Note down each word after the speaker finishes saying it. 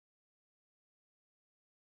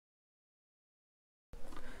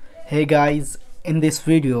Hey guys, in this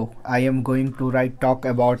video I am going to talk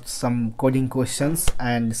about some coding questions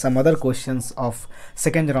and some other questions of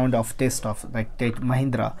second round of test of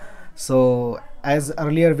Mahindra. So as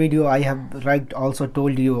earlier video I have also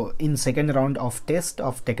told you, in second round of test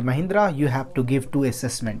of Tech Mahindra you have to give two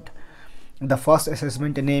assessment. The first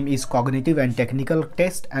assessment name is cognitive and technical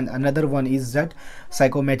test, and another one is that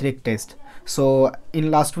psychometric test. So in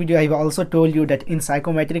last video I have also told you that in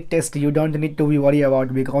psychometric test you don't need to be worried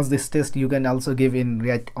about, because this test you can also give in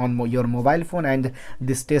on your mobile phone, and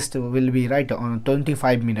this test will be on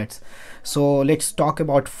 25 minutes. So let's talk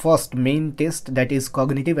about first main test, that is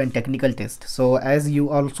cognitive and technical test. So as you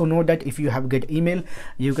also know that if you have get email,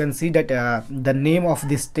 you can see that the name of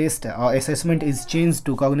this test or assessment is changed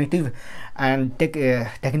to cognitive and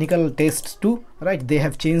technical tests too, they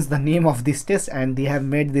have changed the name of this test and they have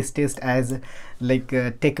made this test as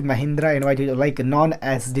Tech Mahindra invited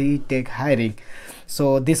non-SDE tech hiring.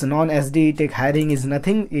 So this non-SDE tech hiring is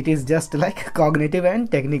nothing, it is just like cognitive and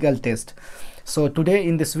technical test. So today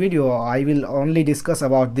in this video I will only discuss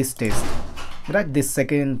about this test, this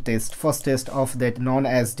second test, first test of that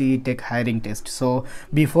non-SDE tech hiring test. So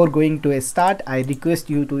before going to start, I request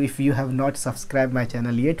you to, if you have not subscribed my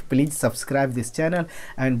channel yet, please subscribe this channel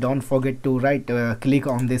and don't forget to click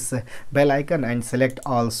on this bell icon and select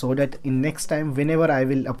all, so that in next time whenever I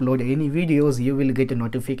will upload any videos you will get a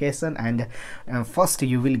notification and first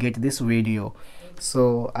you will get this video.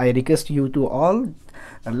 So I request you to all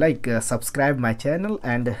subscribe my channel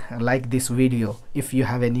and like this video. If you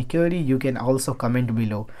have any query you can also comment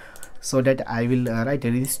below, so that I will write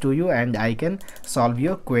this to you and I can solve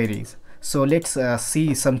your queries. So let's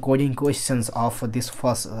see some coding questions of this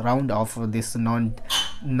first round of this non-SDE.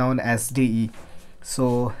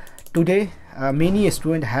 So today many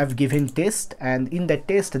students have given test, and in the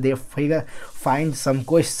test they find some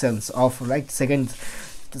questions of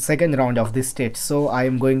second round of this test. So I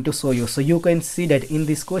am going to show you. So you can see that in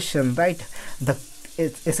this question, the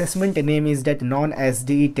assessment name is that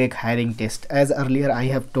non-SDE tech hiring test. As earlier I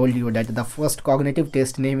have told you that the first cognitive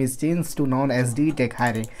test name is changed to non-SDE tech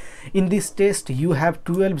hiring. In this test you have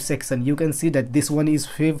 12 section. You can see that this one is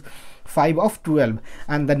 5 of 12,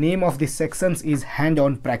 and the name of this sections is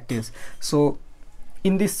hand-on practice. So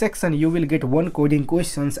in this section you will get one coding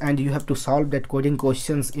questions and you have to solve that coding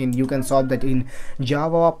questions in, you can solve that in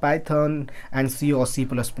Java, Python and C or C++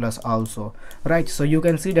 also, so you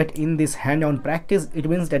can see that in this hand-on practice, it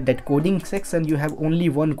means that coding section you have only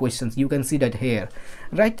one questions. You can see that here,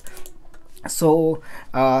 so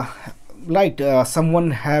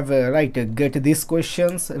someone have get these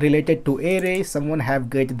questions related to array, someone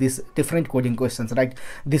have get this different coding questions.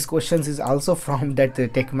 This questions is also from that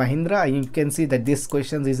Tech Mahindra. You can see that this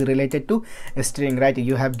questions is related to a string,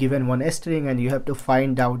 you have given one string and you have to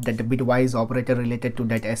find out that the bitwise operator related to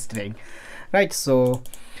that string, so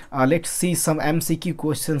let's see some MCQ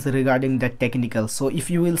questions regarding the technical. So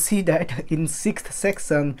if you will see that in sixth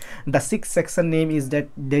section, the sixth section name is that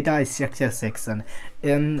data structure section,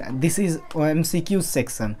 and this is MCQ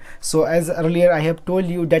section. So as earlier I have told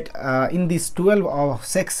you that in this 12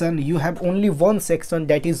 section you have only one section,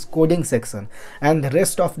 that is coding section, and the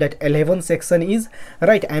rest of that 11 section is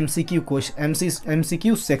MCQ question,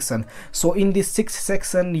 MCQ section. So in this sixth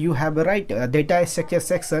section you have data structure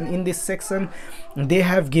section. In this section they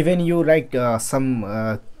have given you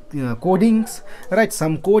some codings,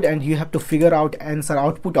 some code, and you have to figure out answer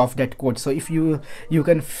output of that code. So if you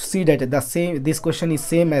can see that the same, this question is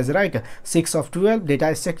same as 6 of 12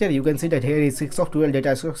 data structure. You can see that here is 6 of 12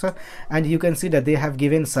 data structure, and you can see that they have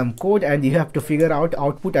given some code and you have to figure out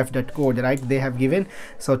output of that code. They have given,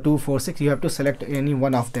 so 2, 4, 6, you have to select any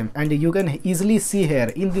one of them, and you can easily see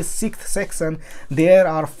here in this sixth section there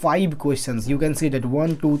are 5 questions. You can see that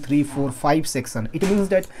 1, 2, 3, 4, 5 section. It means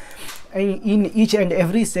that in each and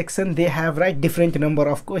every section they have different number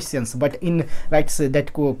of questions, but in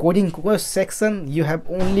that coding section you have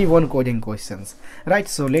only one coding questions.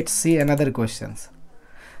 So let's see another questions.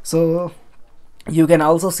 So you can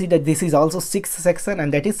also see that this is also sixth section,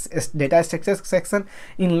 and that is data structure section.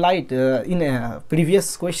 In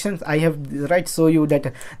previous questions I have show you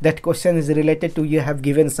that question is related to, you have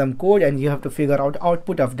given some code and you have to figure out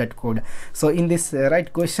output of that code. So in this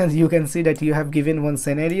questions you can see that you have given one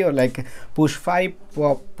scenario like push 5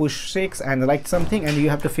 or push 6 and something, and you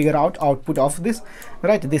have to figure out output of this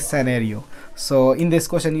this scenario. So in this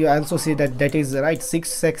question you also see that is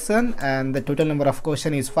sixth section, and the total number of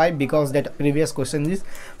question is 5 because that previous question is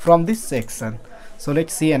from this section. So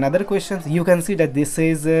let's see another question. You can see that this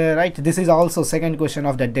is this is also second question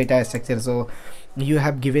of the data structure. So you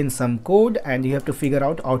have given some code and you have to figure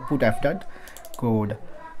out output of that code.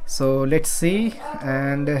 So let's see.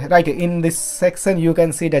 And right, in this section you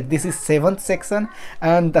can see that this is 7th section,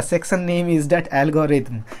 and the section name is that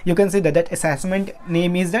algorithm. You can see that that assessment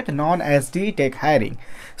name is that non-SDE tech hiring.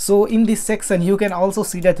 So in this section you can also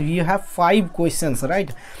see that you have 5 questions,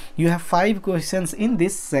 right? You have 5 questions in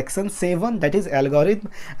this section 7, that is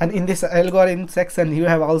algorithm. And in this algorithm section you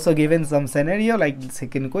have also given some scenario like the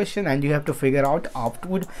second question, and you have to figure out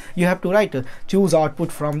output. You have to write choose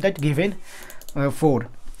output from that given 4.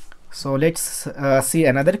 So let's see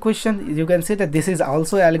another question. You can see that this is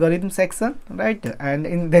also algorithm section, right? And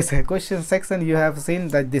in this question section you have seen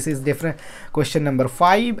that this is different question number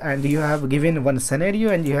 5, and you have given one scenario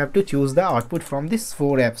and you have to choose the output from this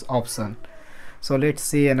 4 apps option. So let's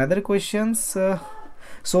see another questions.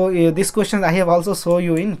 This question I have also show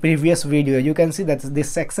you in previous video. You can see that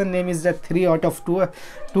this section name is that 3 out of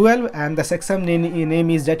 12, and the section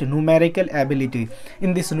name is that numerical ability.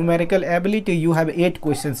 In this numerical ability you have 8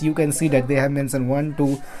 questions. You can see that they have mentioned 1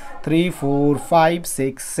 2 3 4 5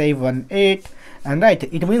 6 7 8, and right,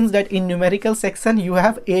 it means that in numerical section you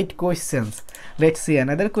have 8 questions. Let's see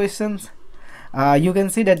another questions. You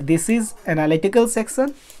can see that this is analytical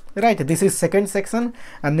section, right? This is second section,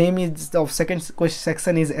 and name is of second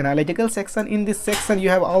section is analytical section. In this section you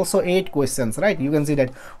have also 8 questions, right? You can see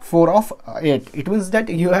that 4 of 8. It means that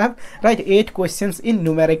you have, right, 8 questions in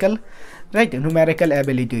numerical, right, numerical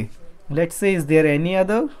ability. Let's say, is there any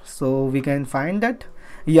other? So we can find that.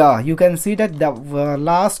 Yeah, you can see that the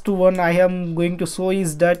last one I am going to show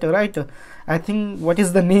is that, right, I think, what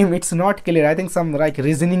is the name, it's not clear. I think some, right,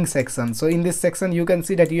 reasoning section. So in this section you can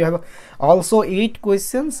see that you have also 8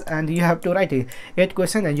 questions, and you have to write 8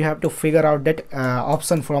 questions, and you have to figure out that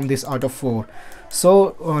option from this out of 4.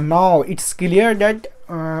 So now it's clear that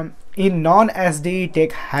in non-SDE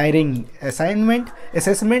tech hiring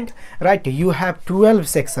assessment, right, you have 12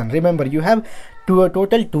 section. Remember, you have to a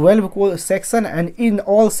total 12 section, and in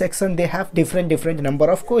all section they have different number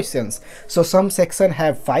of questions. So some section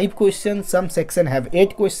have 5 questions, some section have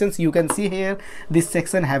 8 questions. You can see here this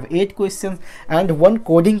section have 8 questions, and one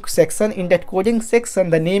coding section. In that coding section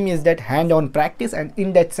the name is that hand-on practice, and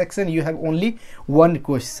in that section you have only one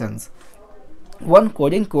coding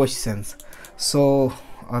questions. So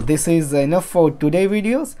this is enough for today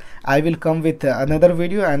videos. I will come with another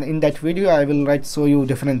video, and in that video I will show you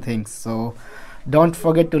different things. So don't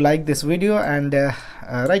forget to like this video, and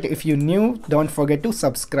right, if you new, don't forget to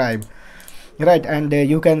subscribe, right? And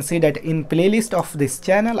you can see that in playlist of this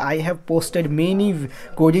channel I have posted many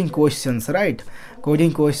coding questions, right,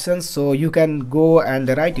 coding questions. So you can go and,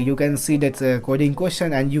 right, you can see that coding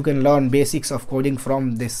question, and you can learn basics of coding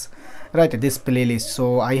from this, right, this playlist.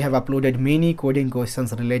 So I have uploaded many coding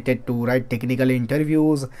questions related to, right, technical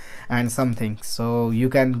interviews and something. So you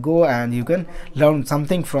can go and you can learn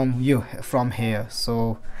something from here.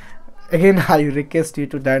 So again I request you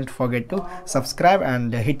to don't forget to subscribe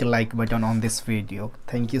and hit the like button on this video.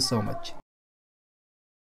 Thank you so much.